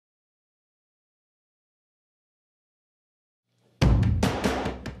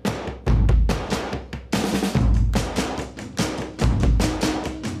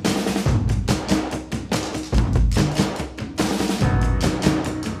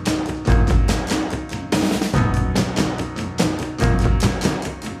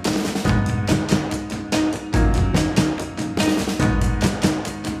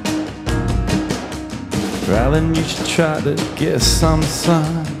Rylan, you should try to get some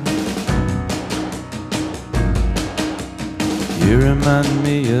sun. You remind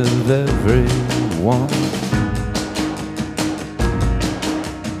me of everyone.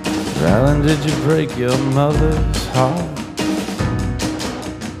 Rylan, did you break your mother's heart?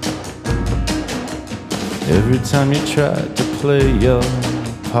 Every time you tried to play your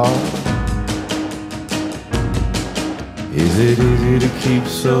part. Is it easy to keep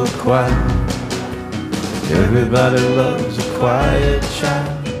so quiet? Everybody loves a quiet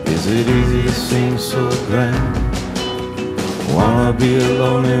child. Is it easy to seem so grand? Wanna be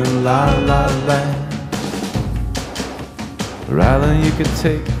alone in La La Land. Rylan, you could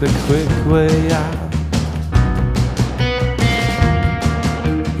take the quick way out.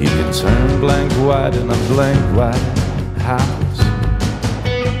 You can turn blank white in a blank white house.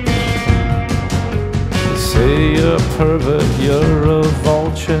 They say you're a pervert, you're a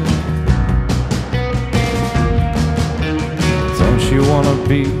vulture. Don't you wanna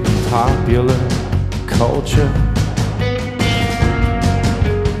be popular culture?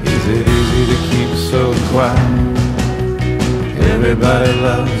 Is it easy to keep so quiet? Everybody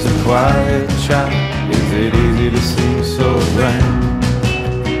loves a quiet child. Is it easy to seem so grand?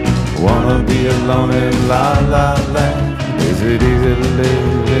 Wanna be alone in La La Land. Is it easy to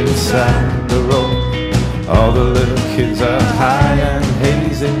live inside the road? All the little kids are high and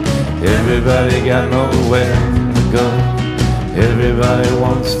hazy. Everybody got nowhere to go. Everybody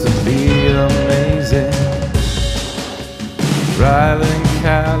wants to be amazing. Rylan,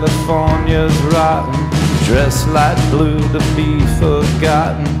 California's rotten. Dress light blue to be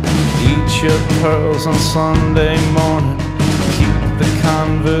forgotten. Eat your pearls on Sunday morning. Keep the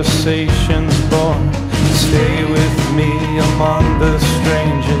conversations born. Stay with me among the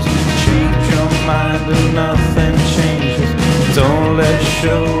strangers. Change your mind and nothing changes. Don't let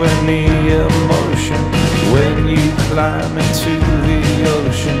show any emotion when you climb into the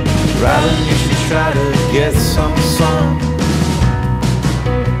ocean. Rylan, you should try to get some sun.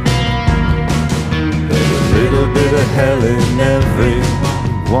 There's a little bit of hell in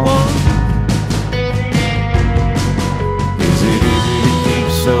everyone. Is it easy to keep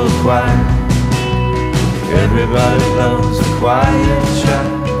so quiet? Everybody loves a quiet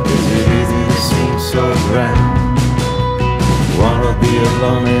child. Is it easy to seem so grand? Wanna be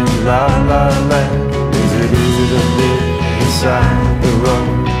alone in La La Land. Is it easy to live inside the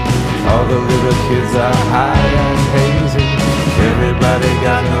road? All the little kids are high and hazy. Everybody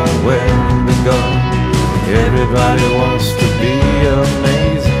got nowhere to go. Everybody wants to be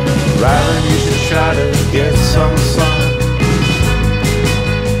amazing. Rylan, you should try to get some sun.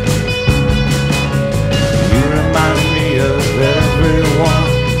 You remind me of everyone.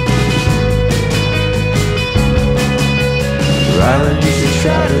 Rylan, you should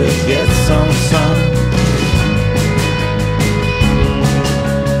try to get some sun.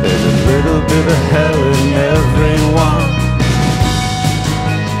 There's a little bit of hell in everyone.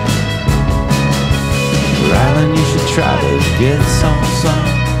 Rylan, you should try to get some sun.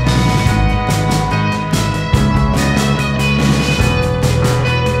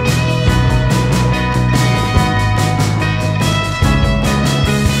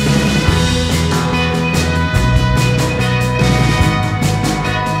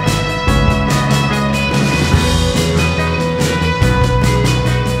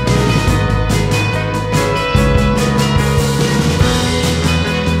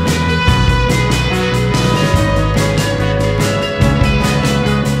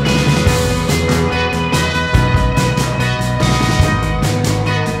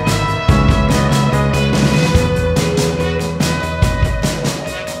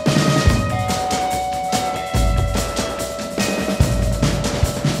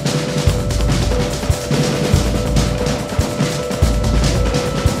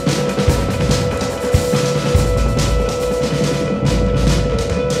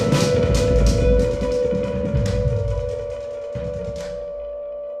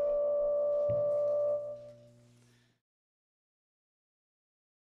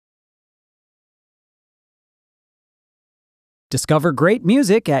 Discover great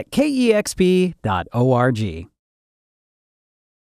music at KEXP.org.